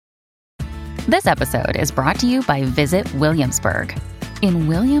This episode is brought to you by Visit Williamsburg. In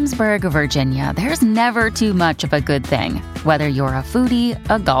Williamsburg, Virginia, there's never too much of a good thing. Whether you're a foodie,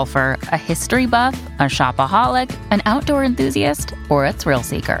 a golfer, a history buff, a shopaholic, an outdoor enthusiast, or a thrill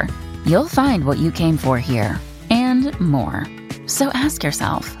seeker, you'll find what you came for here and more. So ask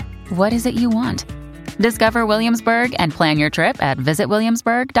yourself, what is it you want? Discover Williamsburg and plan your trip at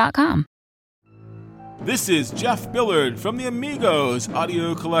visitwilliamsburg.com. This is Jeff Billard from the Amigos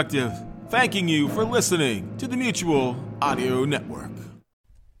Audio Collective, thanking you for listening to the Mutual Audio Network.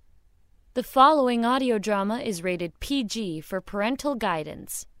 The following audio drama is rated PG for parental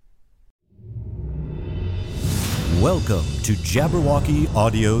guidance. Welcome to Jabberwocky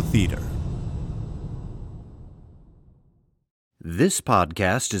Audio Theater. This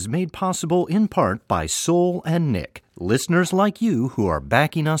podcast is made possible in part by Soul and Nick, listeners like you who are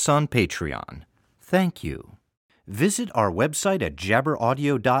backing us on Patreon. Thank you. Visit our website at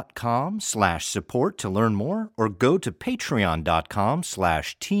jabberaudio.com/support to learn more, or go to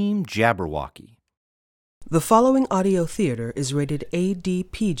patreon.com/teamjabberwocky. The following audio theater is rated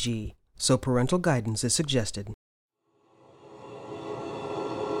ADPG, so parental guidance is suggested.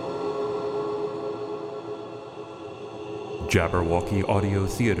 Jabberwocky Audio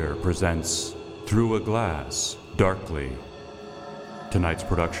Theater presents Through a Glass, Darkly. Tonight's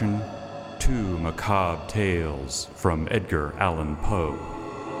production, Two Macabre Tales from Edgar Allan Poe.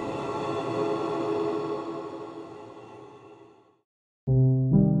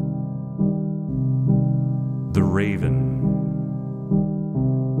 The Raven.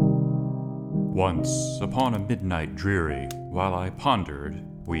 Once, upon a midnight dreary, while I pondered,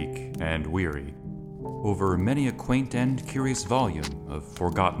 weak and weary, over many a quaint and curious volume of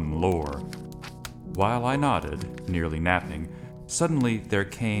forgotten lore, while I nodded, nearly napping, suddenly there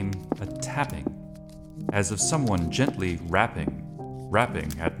came a tapping, as of someone gently rapping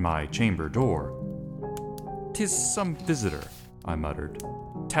at my chamber door. "'Tis some visitor," I muttered,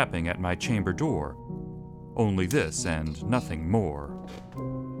 "tapping at my chamber door. Only this and nothing more."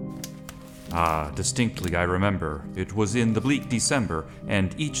 Ah, distinctly I remember, it was in the bleak December,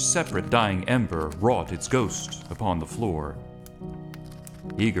 and each separate dying ember wrought its ghost upon the floor.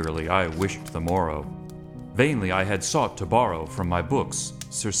 Eagerly I wished the morrow. Vainly I had sought to borrow from my books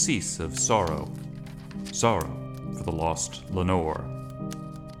surcease of sorrow. Sorrow for the lost Lenore,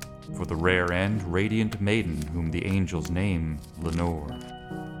 for the rare and radiant maiden whom the angels name Lenore,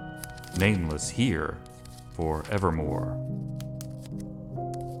 nameless here for evermore.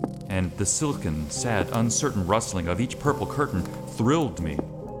 And the silken, sad, uncertain rustling of each purple curtain thrilled me,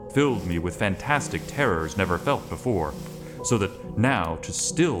 filled me with fantastic terrors never felt before, so that now, to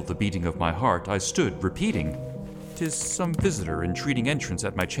still the beating of my heart, I stood repeating, "'Tis some visitor entreating entrance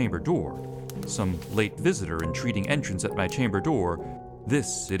at my chamber door, some late visitor entreating entrance at my chamber door,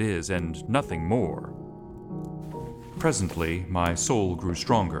 this it is and nothing more." Presently my soul grew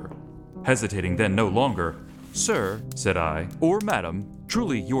stronger, hesitating then no longer. "Sir," said I, "or madam,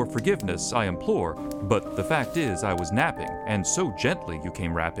 truly your forgiveness I implore, but the fact is I was napping, and so gently you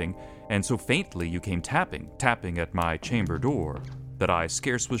came rapping, and so faintly you came tapping at my chamber door, that I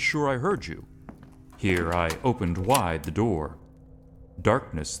scarce was sure I heard you." Here I opened wide the door.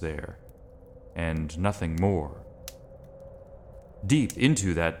 Darkness there, and nothing more. Deep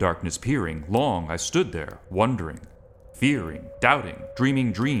into that darkness peering, long I stood there, wondering, fearing, doubting,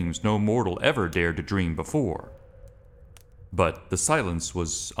 dreaming dreams no mortal ever dared to dream before. But the silence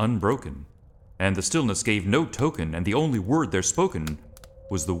was unbroken, and the stillness gave no token, and the only word there spoken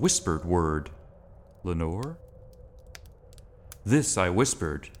was the whispered word, "Lenore?" This I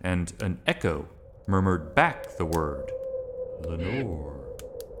whispered, and an echo murmured back the word, "Lenore."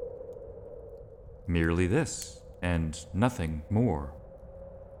 Merely this, and nothing more.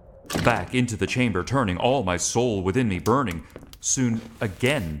 Back into the chamber turning, all my soul within me burning, soon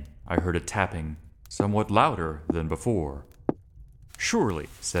again I heard a tapping, somewhat louder than before. "Surely,"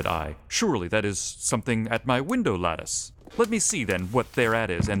 said I, "surely that is something at my window lattice. Let me see then what thereat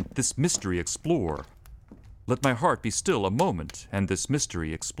is, and this mystery explore. Let my heart be still a moment, and this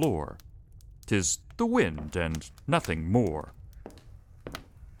mystery explore. 'Tis the wind, and nothing more."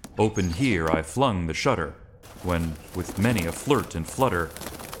 Open here I flung the shutter, when, with many a flirt and flutter,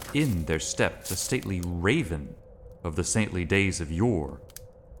 in there stepped a stately raven of the saintly days of yore.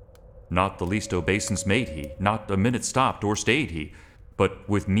 Not the least obeisance made he, not a minute stopped or stayed he, but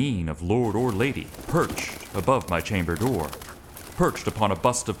with mien of lord or lady, perched above my chamber door, perched upon a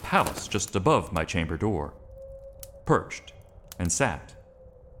bust of Pallas just above my chamber door, perched and sat,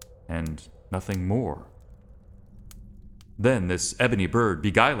 and nothing more. Then this ebony bird,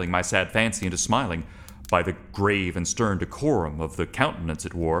 beguiling my sad fancy into smiling, by the grave and stern decorum of the countenance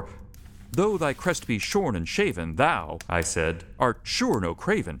it wore, Though thy crest be shorn and shaven, thou, I said, art sure no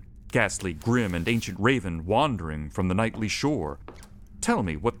craven, ghastly, grim, and ancient raven wandering from the nightly shore. Tell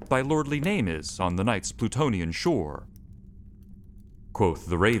me what thy lordly name is on the night's Plutonian shore. Quoth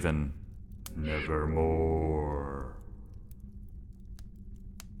the raven, Nevermore.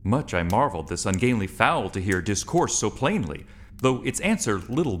 Much I marveled this ungainly fowl to hear discourse so plainly, though its answer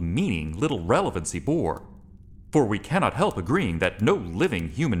little meaning, little relevancy bore. For we cannot help agreeing that no living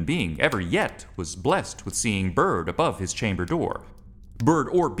human being ever yet was blessed with seeing bird above his chamber door, bird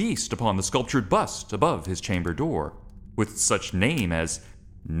or beast upon the sculptured bust above his chamber door, with such name as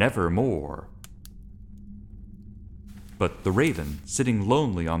Nevermore. But the raven, sitting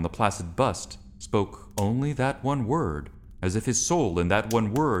lonely on the placid bust, spoke only that one word, as if his soul in that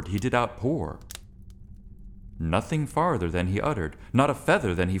one word he did outpour. Nothing farther than he uttered, not a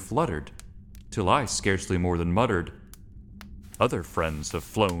feather than he fluttered, till I scarcely more than muttered, Other friends have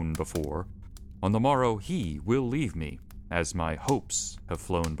flown before. On the morrow he will leave me, as my hopes have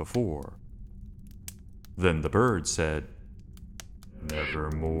flown before. Then the bird said,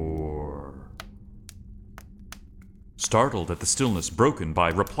 Nevermore. Startled at the stillness broken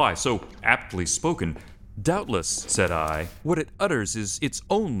by reply so aptly spoken, Doubtless, said I, what it utters is its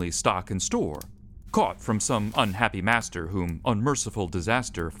only stock and store, caught from some unhappy master whom unmerciful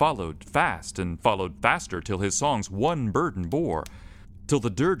disaster followed fast and followed faster till his songs one burden bore, till the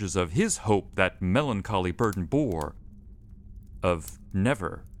dirges of his hope that melancholy burden bore, of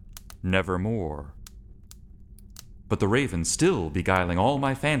never, nevermore. But the raven still beguiling all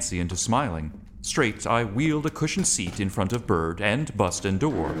my fancy into smiling, straight I wheeled a cushioned seat in front of bird and bust and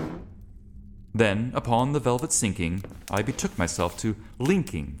door. Then, upon the velvet sinking, I betook myself to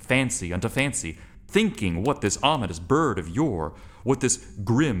linking fancy unto fancy, thinking what this ominous bird of yore, what this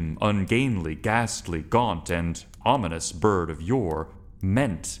grim, ungainly, ghastly, gaunt, and ominous bird of yore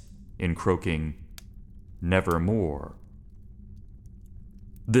meant in croaking, Nevermore.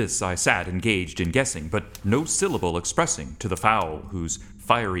 This I sat engaged in guessing, but no syllable expressing to the fowl whose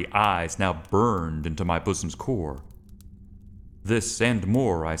fiery eyes now burned into my bosom's core. This and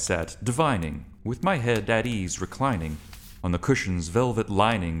more I sat divining, with my head at ease reclining on the cushion's velvet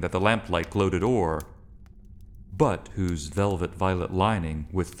lining that the lamplight gloated o'er, but whose velvet violet lining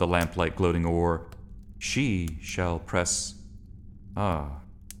with the lamplight gloating o'er she shall press,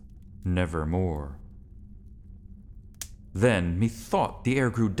 nevermore. Then methought the air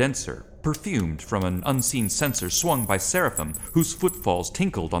grew denser, perfumed from an unseen censer swung by seraphim whose footfalls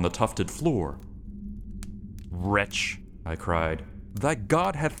tinkled on the tufted floor. Wretch, I cried, thy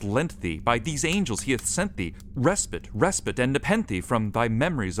God hath lent thee, by these angels he hath sent thee, respite, and nepenthe from thy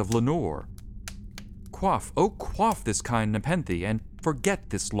memories of Lenore. Quaff, oh quaff this kind nepenthe, and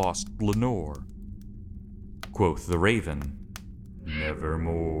forget this lost Lenore. Quoth the raven,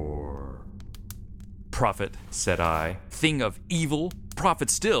 Nevermore. Prophet, said I, thing of evil, prophet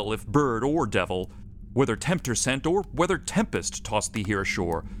still, if bird or devil, whether tempter sent or whether tempest tossed thee here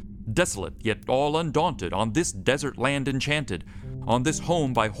ashore, desolate yet all undaunted, on this desert land enchanted, on this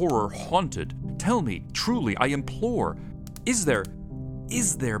home by horror haunted, tell me, truly I implore, is there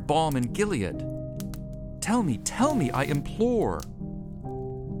balm in Gilead? Tell me, I implore.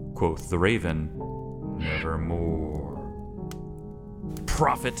 Quoth the raven, Nevermore.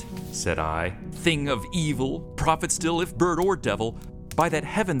 Prophet, said I, thing of evil, prophet still if bird or devil, by that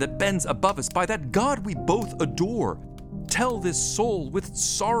heaven that bends above us, by that God we both adore, tell this soul with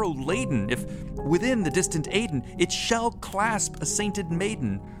sorrow laden if within the distant Aidenn it shall clasp a sainted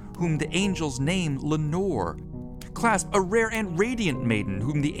maiden whom the angels name Lenore, clasp a rare and radiant maiden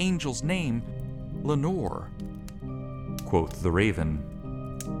whom the angels name Lenore. Quoth the raven,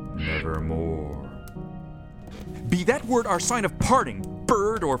 Nevermore. Be that word our sign of parting,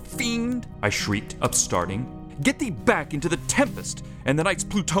 bird or fiend, I shrieked, upstarting. Get thee back into the tempest, and the night's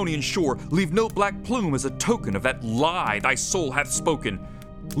Plutonian shore. Leave no black plume as a token of that lie thy soul hath spoken.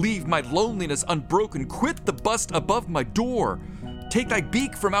 Leave my loneliness unbroken. Quit the bust above my door. Take thy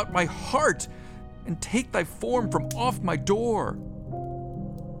beak from out my heart, and take thy form from off my door.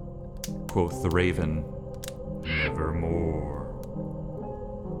 Quoth the raven, Nevermore.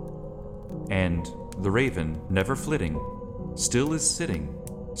 And the raven, never flitting, still is sitting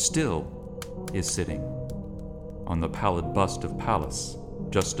on the pallid bust of Pallas,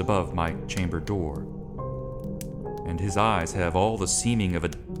 just above my chamber door. And his eyes have all the seeming of a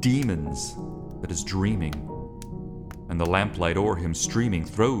demon's that is dreaming, and the lamplight o'er him streaming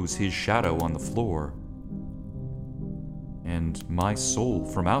throws his shadow on the floor. And my soul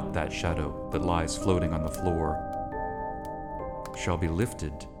from out that shadow that lies floating on the floor shall be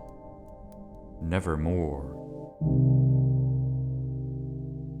lifted nevermore.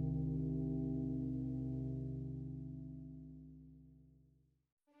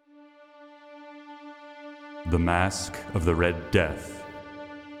 The Mask of the Red Death.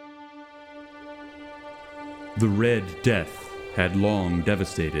 The Red Death had long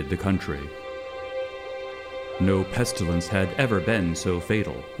devastated the country. No pestilence had ever been so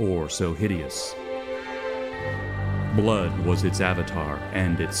fatal or so hideous. Blood was its avatar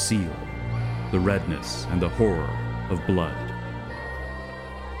and its seal, the redness and the horror of blood.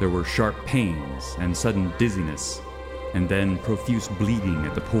 There were sharp pains and sudden dizziness, and then profuse bleeding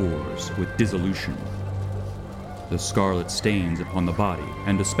at the pores with dissolution. The scarlet stains upon the body,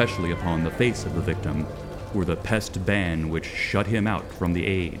 and especially upon the face of the victim, were the pest ban which shut him out from the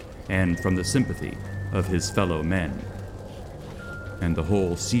aid and from the sympathy of his fellow men. And the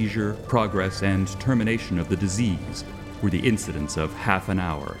whole seizure, progress, and termination of the disease were the incidents of half an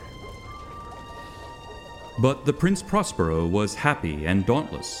hour. But the Prince Prospero was happy and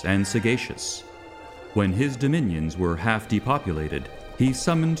dauntless and sagacious. When his dominions were half depopulated, he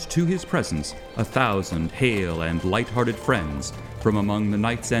summoned to his presence 1,000 hale and light-hearted friends from among the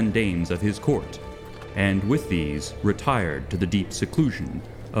knights and dames of his court, and with these retired to the deep seclusion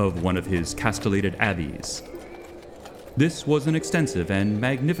of one of his castellated abbeys. This was an extensive and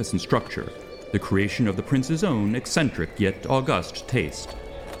magnificent structure, the creation of the prince's own eccentric yet august taste.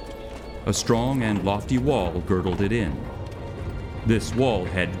 A strong and lofty wall girdled it in. This wall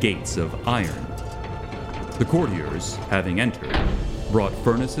had gates of iron. The courtiers, having entered, brought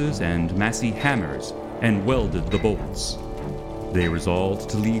furnaces and massy hammers and welded the bolts. They resolved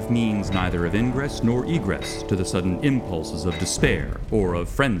to leave means neither of ingress nor egress to the sudden impulses of despair or of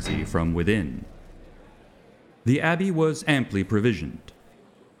frenzy from within. The abbey was amply provisioned.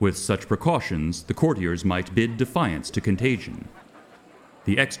 With such precautions, the courtiers might bid defiance to contagion.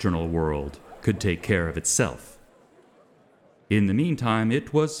 The external world could take care of itself. In the meantime,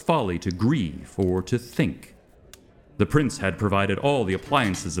 it was folly to grieve or to think. The prince had provided all the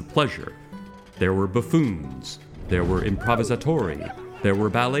appliances of pleasure. There were buffoons, there were improvisatori, there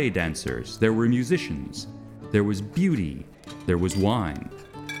were ballet dancers, there were musicians, there was beauty, there was wine.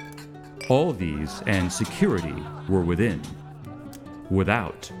 All these and security were within.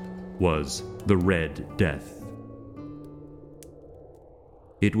 Without was the Red Death.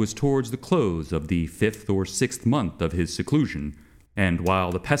 It was towards the close of the 5th or 6th month of his seclusion, and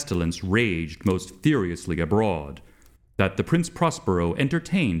while the pestilence raged most furiously abroad, that the Prince Prospero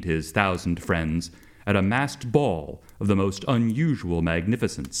entertained his 1,000 friends at a masked ball of the most unusual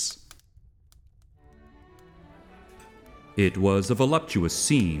magnificence. It was a voluptuous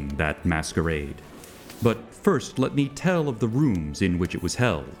scene, that masquerade. But first let me tell of the rooms in which it was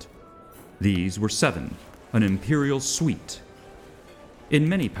held. These were 7, an imperial suite. In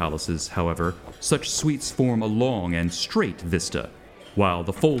many palaces, however, such suites form a long and straight vista, while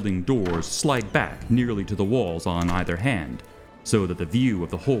the folding doors slide back nearly to the walls on either hand, so that the view of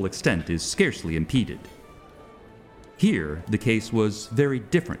the whole extent is scarcely impeded. Here the case was very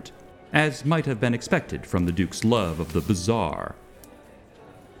different, as might have been expected from the Duke's love of the bizarre.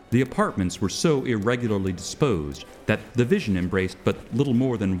 The apartments were so irregularly disposed that the vision embraced but little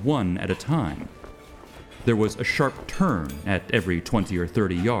more than one at a time. There was a sharp turn at every 20 or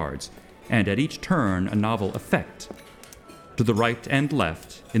 30 yards, and at each turn a novel effect. To the right and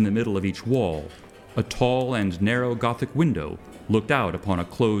left, in the middle of each wall, a tall and narrow Gothic window looked out upon a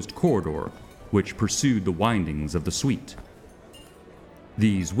closed corridor which pursued the windings of the suite.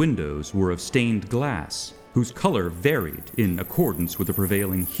 These windows were of stained glass, whose color varied in accordance with the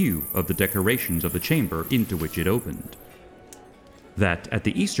prevailing hue of the decorations of the chamber into which it opened. That at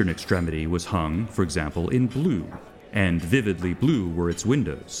the eastern extremity was hung, for example, in blue, and vividly blue were its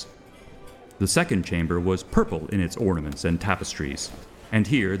windows. The second chamber was purple in its ornaments and tapestries, and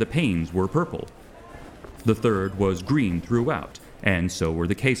here the panes were purple. The third was green throughout, and so were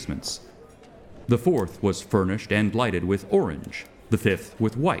the casements. The fourth was furnished and lighted with orange, the fifth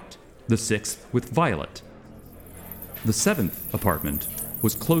with white, the sixth with violet. The seventh apartment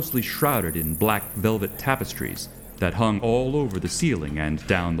was closely shrouded in black velvet tapestries that hung all over the ceiling and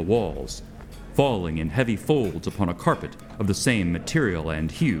down the walls, falling in heavy folds upon a carpet of the same material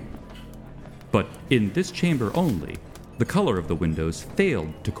and hue. But in this chamber only, the color of the windows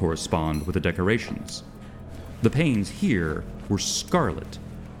failed to correspond with the decorations. The panes here were scarlet,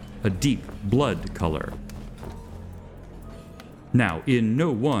 a deep blood color. Now, in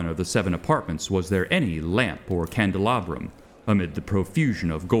no one of the 7 apartments was there any lamp or candelabrum, amid the profusion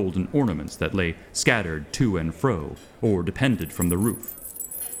of golden ornaments that lay scattered to and fro, or depended from the roof.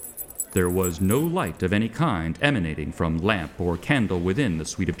 There was no light of any kind emanating from lamp or candle within the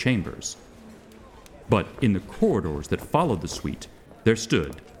suite of chambers. But in the corridors that followed the suite, there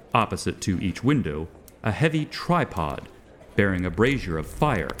stood, opposite to each window, a heavy tripod, bearing a brazier of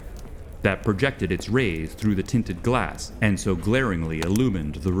fire, that projected its rays through the tinted glass and so glaringly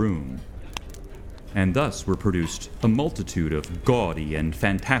illumined the room. And thus were produced a multitude of gaudy and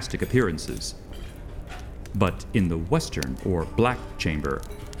fantastic appearances. But in the western, or black chamber,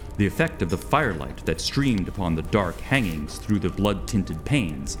 the effect of the firelight that streamed upon the dark hangings through the blood-tinted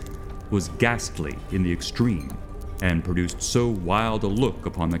panes was ghastly in the extreme, and produced so wild a look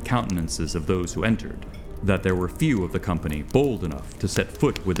upon the countenances of those who entered, that there were few of the company bold enough to set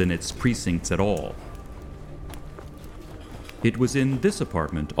foot within its precincts at all. It was in this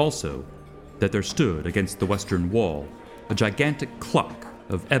apartment, also, that there stood against the western wall a gigantic clock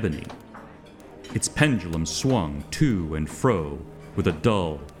of ebony. Its pendulum swung to and fro with a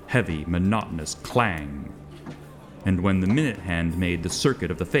dull, heavy, monotonous clang. And when the minute hand made the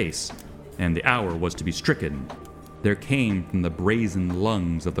circuit of the face, and the hour was to be stricken, there came from the brazen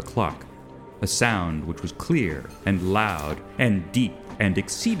lungs of the clock a sound which was clear and loud and deep and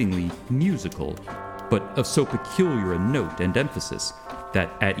exceedingly musical, but of so peculiar a note and emphasis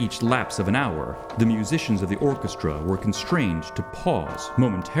that at each lapse of an hour the musicians of the orchestra were constrained to pause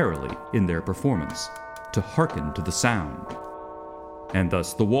momentarily in their performance, to hearken to the sound. And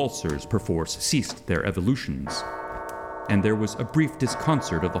thus the waltzers perforce ceased their evolutions, and there was a brief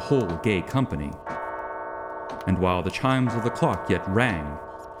disconcert of the whole gay company. And while the chimes of the clock yet rang,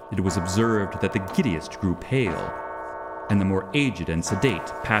 it was observed that the giddiest grew pale, and the more aged and sedate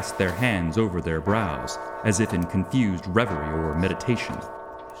passed their hands over their brows, as if in confused reverie or meditation.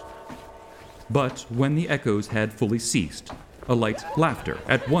 But when the echoes had fully ceased, a light laughter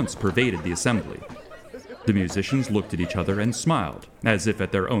at once pervaded the assembly. The musicians looked at each other and smiled, as if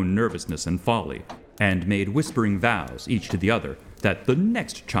at their own nervousness and folly, and made whispering vows, each to the other, that the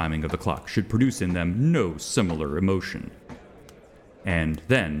next chiming of the clock should produce in them no similar emotion. And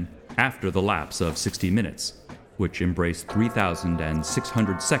then, after the lapse of 60 minutes, which embraced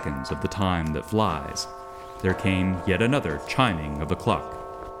 3,600 seconds of the time that flies, there came yet another chiming of the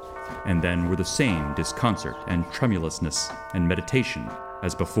clock, and then were the same disconcert and tremulousness and meditation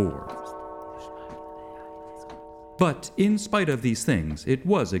as before. But in spite of these things, it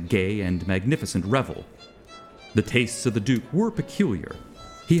was a gay and magnificent revel. The tastes of the Duke were peculiar.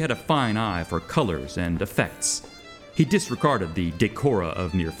 He had a fine eye for colors and effects. He disregarded the decora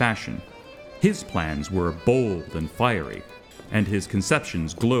of mere fashion. His plans were bold and fiery, and his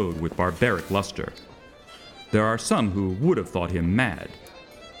conceptions glowed with barbaric luster. There are some who would have thought him mad.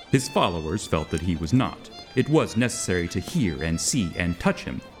 His followers felt that he was not. It was necessary to hear and see and touch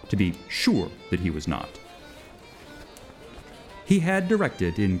him to be sure that he was not. He had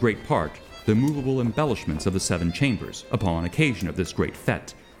directed, in great part, the movable embellishments of the 7 chambers upon occasion of this great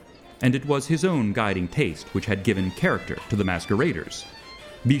fete, and it was his own guiding taste which had given character to the masqueraders.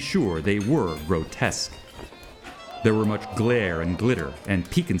 Be sure they were grotesque. There were much glare and glitter and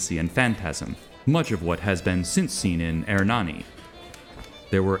piquancy and phantasm, much of what has been since seen in Hernani.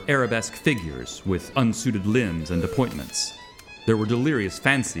 There were arabesque figures with unsuited limbs and appointments. There were delirious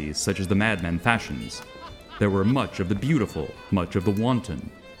fancies such as the madman fashions. There were much of the beautiful, much of the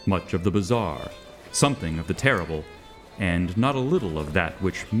wanton, much of the bizarre, something of the terrible, and not a little of that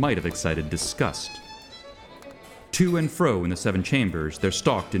which might have excited disgust. To and fro in the 7 chambers there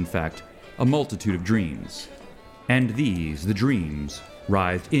stalked, in fact, a multitude of dreams, and these, the dreams,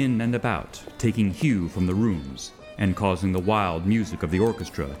 writhed in and about, taking hue from the rooms, and causing the wild music of the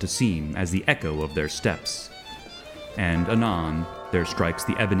orchestra to seem as the echo of their steps. And anon there strikes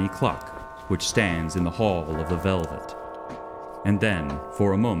the ebony clock, which stands in the hall of the velvet. And then,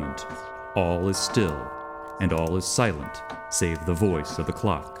 for a moment, all is still, and all is silent, save the voice of the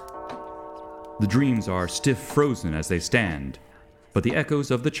clock. The dreams are stiff frozen as they stand, but the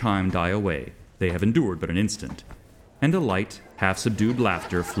echoes of the chime die away. They have endured but an instant, and a light, half-subdued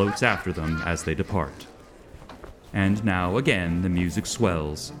laughter floats after them as they depart. And now again the music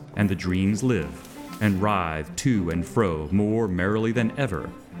swells, and the dreams live, and writhe to and fro more merrily than ever,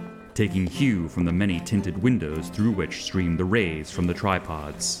 taking hue from the many tinted windows through which stream the rays from the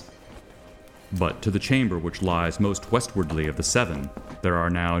tripods. But to the chamber which lies most westwardly of the 7, there are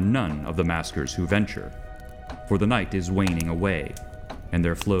now none of the maskers who venture, for the night is waning away, and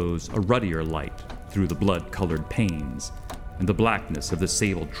there flows a ruddier light through the blood-colored panes, and the blackness of the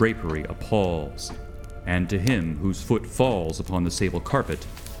sable drapery appalls, and to him whose foot falls upon the sable carpet,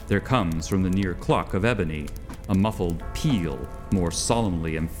 there comes from the near clock of ebony a muffled peal more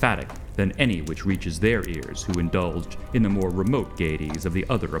solemnly emphatic than any which reaches their ears who indulged in the more remote gaieties of the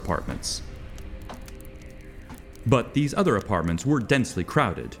other apartments. But these other apartments were densely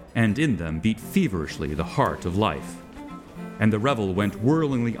crowded, and in them beat feverishly the heart of life. And the revel went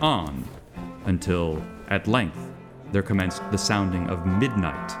whirlingly on, until, at length, there commenced the sounding of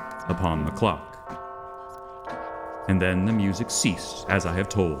midnight upon the clock. And then the music ceased, as I have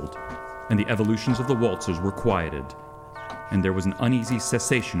told, and the evolutions of the waltzers were quieted, and there was an uneasy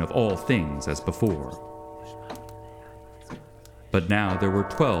cessation of all things as before. But now there were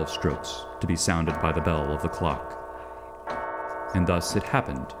 12 strokes to be sounded by the bell of the clock. And thus it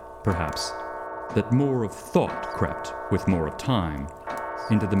happened, perhaps, that more of thought crept, with more of time,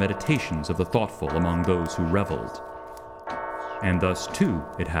 into the meditations of the thoughtful among those who reveled. And thus, too,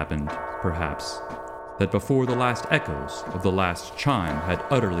 it happened, perhaps, that before the last echoes of the last chime had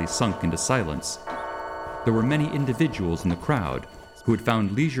utterly sunk into silence, there were many individuals in the crowd who had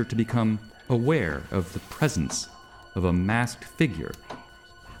found leisure to become aware of the presence of a masked figure,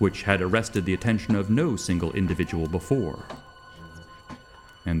 which had arrested the attention of no single individual before.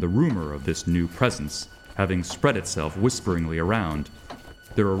 And the rumor of this new presence having spread itself whisperingly around,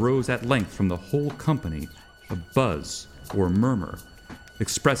 there arose at length from the whole company a buzz or murmur,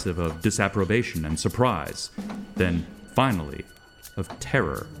 expressive of disapprobation and surprise, then, finally, of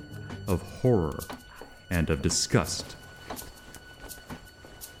terror, of horror, and of disgust.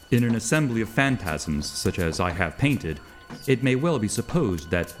 In an assembly of phantasms such as I have painted, it may well be supposed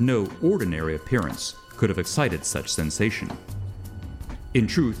that no ordinary appearance could have excited such sensation. In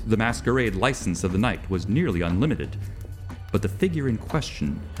truth, the masquerade license of the night was nearly unlimited, but the figure in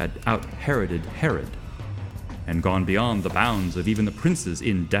question had out-Heroded Herod, and gone beyond the bounds of even the prince's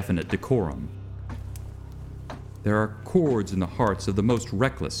indefinite decorum. There are chords in the hearts of the most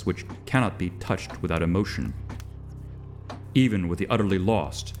reckless which cannot be touched without emotion. Even with the utterly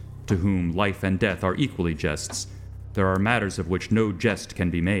lost, to whom life and death are equally jests, there are matters of which no jest can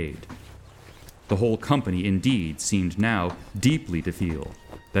be made. The whole company, indeed, seemed now deeply to feel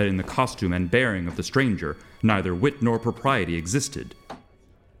that in the costume and bearing of the stranger neither wit nor propriety existed.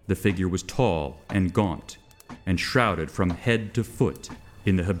 The figure was tall and gaunt, and shrouded from head to foot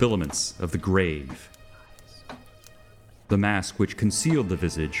in the habiliments of the grave. The mask which concealed the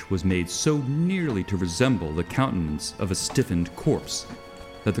visage was made so nearly to resemble the countenance of a stiffened corpse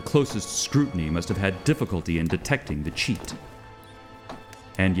that the closest scrutiny must have had difficulty in detecting the cheat.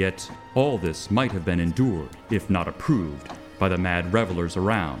 And yet all this might have been endured, if not approved, by the mad revelers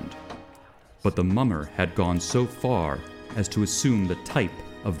around. But the mummer had gone so far as to assume the type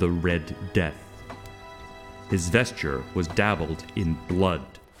of the Red Death. His vesture was dabbled in blood,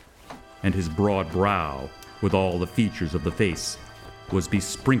 and his broad brow, with all the features of the face, was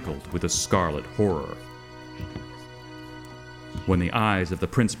besprinkled with a scarlet horror. When the eyes of the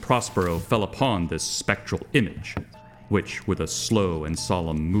Prince Prospero fell upon this spectral image, which, with a slow and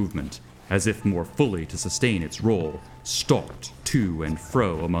solemn movement, as if more fully to sustain its role, stalked to and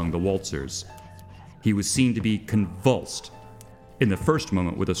fro among the waltzers, he was seen to be convulsed, in the first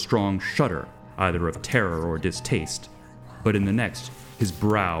moment with a strong shudder, either of terror or distaste, but in the next his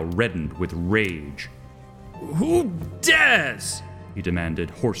brow reddened with rage. "Who dares?" he demanded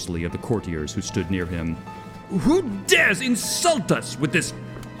hoarsely of the courtiers who stood near him. "Who dares insult us with this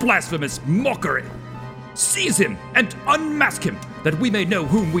blasphemous mockery? Seize him and unmask him, that we may know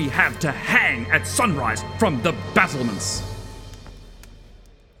whom we have to hang at sunrise from the battlements."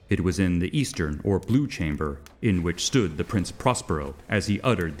 It was in the eastern or blue chamber in which stood the Prince Prospero as he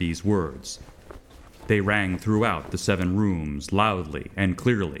uttered these words. They rang throughout the 7 rooms loudly and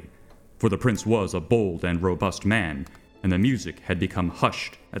clearly, for the prince was a bold and robust man, and the music had become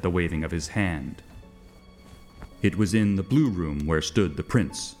hushed at the waving of his hand. It was in the blue room where stood the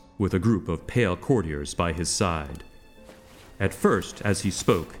prince, with a group of pale courtiers by his side. At first, as he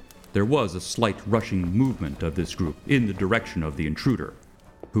spoke, there was a slight rushing movement of this group in the direction of the intruder,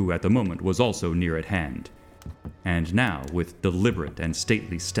 who at the moment was also near at hand, and now, with deliberate and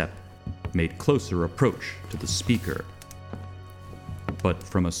stately step, made closer approach to the speaker. But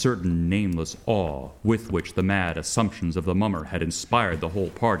from a certain nameless awe with which the mad assumptions of the mummer had inspired the whole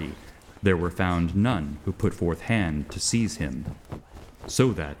party, there were found none who put forth hand to seize him,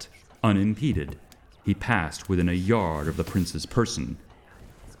 so that, unimpeded, he passed within a yard of the prince's person,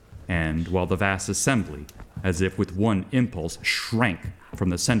 and while the vast assembly, as if with one impulse, shrank from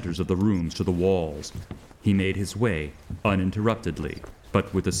the centers of the rooms to the walls, he made his way uninterruptedly,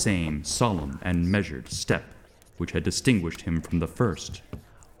 but with the same solemn and measured step which had distinguished him from the first,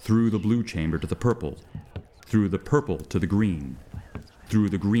 through the blue chamber to the purple, through the purple to the green, through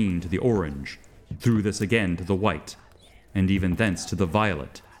the green to the orange, through this again to the white, and even thence to the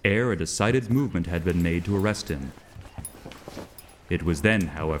violet, ere a decided movement had been made to arrest him. It was then,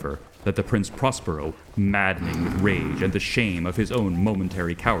 however, that the Prince Prospero, maddening with rage and the shame of his own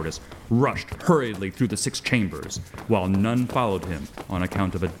momentary cowardice, rushed hurriedly through the 6 chambers, while none followed him on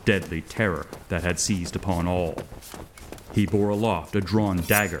account of a deadly terror that had seized upon all. He bore aloft a drawn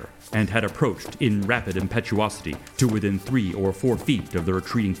dagger and had approached in rapid impetuosity to within 3 or 4 feet of the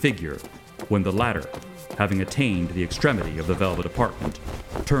retreating figure, when the latter, having attained the extremity of the velvet apartment,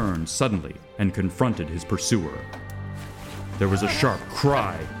 turned suddenly and confronted his pursuer. There was a sharp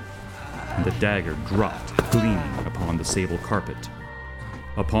cry, and the dagger dropped gleaming upon the sable carpet,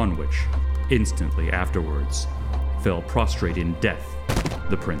 upon which, instantly afterwards, fell prostrate in death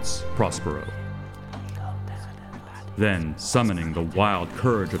the Prince Prospero. Then, summoning the wild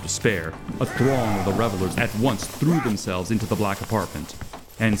courage of despair, a throng of the revelers at once threw themselves into the black apartment,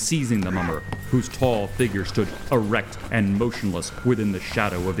 and seizing the mummer, whose tall figure stood erect and motionless within the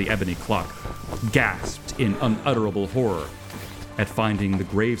shadow of the ebony clock, gasped in unutterable horror at finding the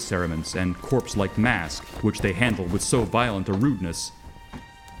grave cerements and corpse-like mask, which they handled with so violent a rudeness,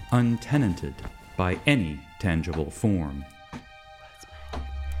 untenanted by any tangible form.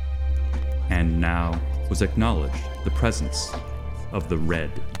 And now was acknowledged the presence of the Red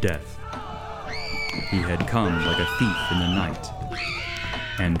Death. He had come like a thief in the night,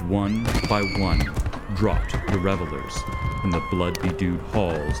 and one by one dropped the revelers in the blood-bedewed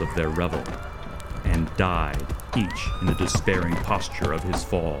halls of their revel, and died each in the despairing posture of his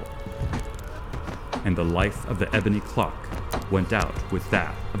fall. And the life of the ebony clock went out with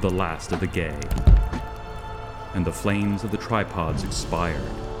that of the last of the gay, and the flames of the tripods expired,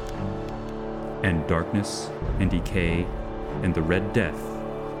 and darkness and decay and the Red Death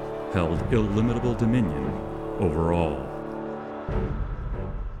held illimitable dominion over all.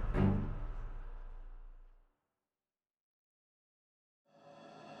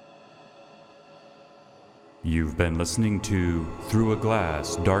 You've been listening to Through a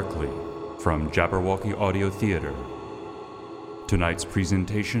Glass Darkly from Jabberwocky Audio Theater. Tonight's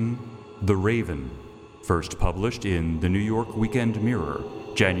presentation, The Raven, first published in the New York Weekend Mirror,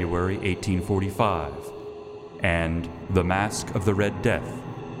 January 1845, and The Mask of the Red Death,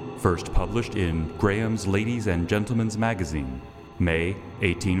 first published in Graham's Ladies and Gentlemen's Magazine, May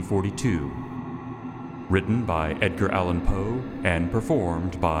 1842. Written by Edgar Allan Poe and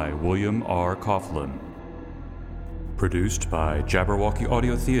performed by William R. Coughlin. Produced by Jabberwocky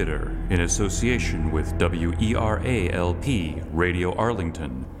Audio Theater in association with WERALP Radio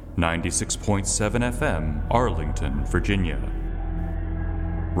Arlington, 96.7 FM, Arlington, Virginia.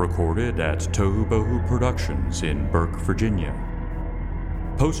 Recorded at Tohu Bohu Productions in Burke, Virginia.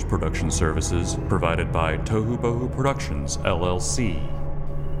 Post-production services provided by Tohu Bohu Productions, LLC.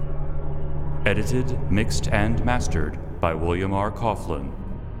 Edited, mixed, and mastered by William R. Coughlin.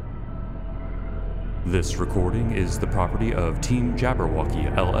 This recording is the property of Team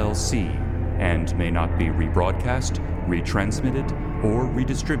Jabberwocky, LLC, and may not be rebroadcast, retransmitted, or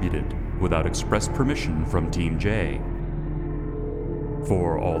redistributed without express permission from Team J.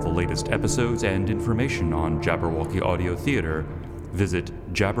 For all the latest episodes and information on Jabberwocky Audio Theater, visit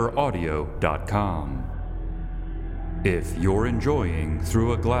jabberaudio.com. If you're enjoying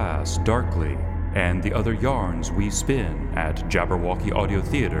Through a Glass Darkly and the other yarns we spin at Jabberwocky Audio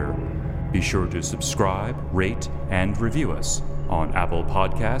Theater, be sure to subscribe, rate, and review us on Apple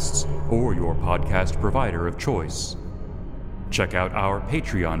Podcasts or your podcast provider of choice. Check out our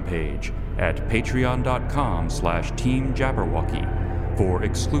Patreon page at patreon.com/teamjabberwocky for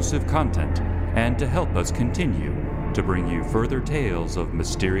exclusive content and to help us continue to bring you further tales of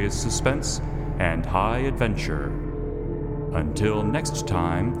mysterious suspense and high adventure. Until next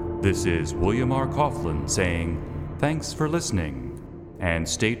time, this is William R. Coughlin saying thanks for listening. And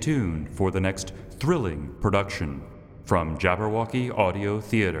stay tuned for the next thrilling production from Jabberwocky Audio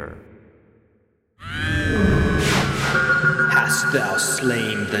Theater. Hast thou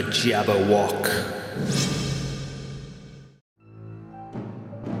slain the Jabberwock?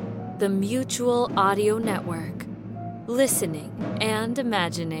 The Mutual Audio Network. Listening and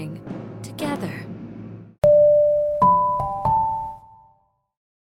imagining together.